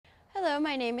Hello,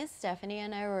 my name is Stephanie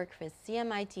and I work with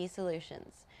CMIT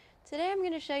Solutions. Today I'm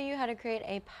going to show you how to create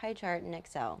a pie chart in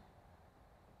Excel.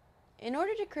 In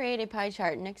order to create a pie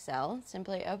chart in Excel,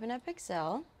 simply open up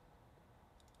Excel,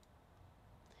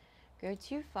 go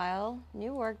to File,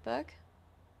 New Workbook,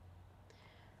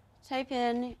 type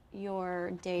in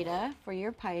your data for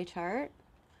your pie chart,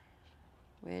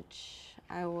 which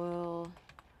I will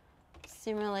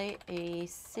simulate a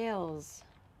sales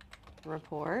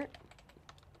report.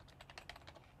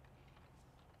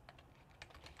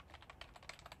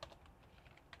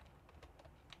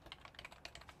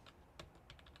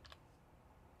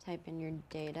 Type in your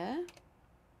data.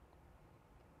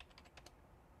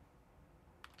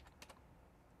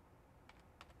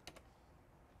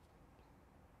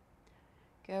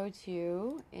 Go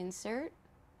to Insert,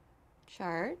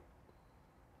 Chart,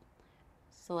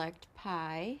 select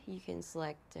Pie. You can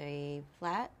select a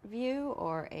flat view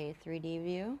or a 3D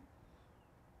view.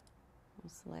 I'll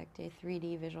select a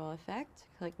 3D visual effect.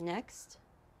 Click Next.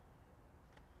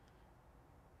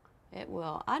 It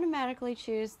will automatically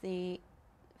choose the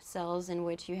cells in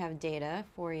which you have data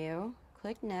for you.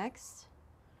 Click Next.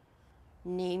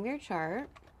 Name your chart.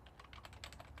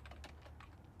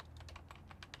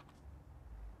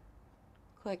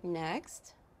 Click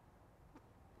Next.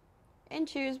 And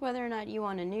choose whether or not you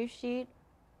want a new sheet.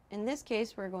 In this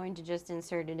case, we're going to just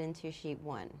insert it into sheet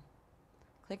 1.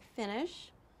 Click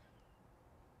Finish.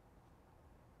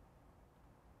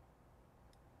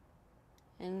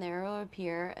 And there will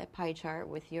appear a pie chart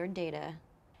with your data.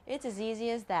 It's as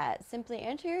easy as that. Simply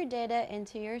enter your data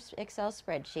into your Excel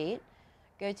spreadsheet,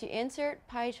 go to Insert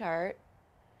Pie Chart,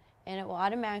 and it will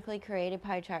automatically create a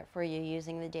pie chart for you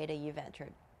using the data you've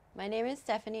entered. My name is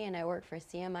Stephanie and I work for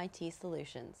CMIT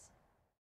Solutions.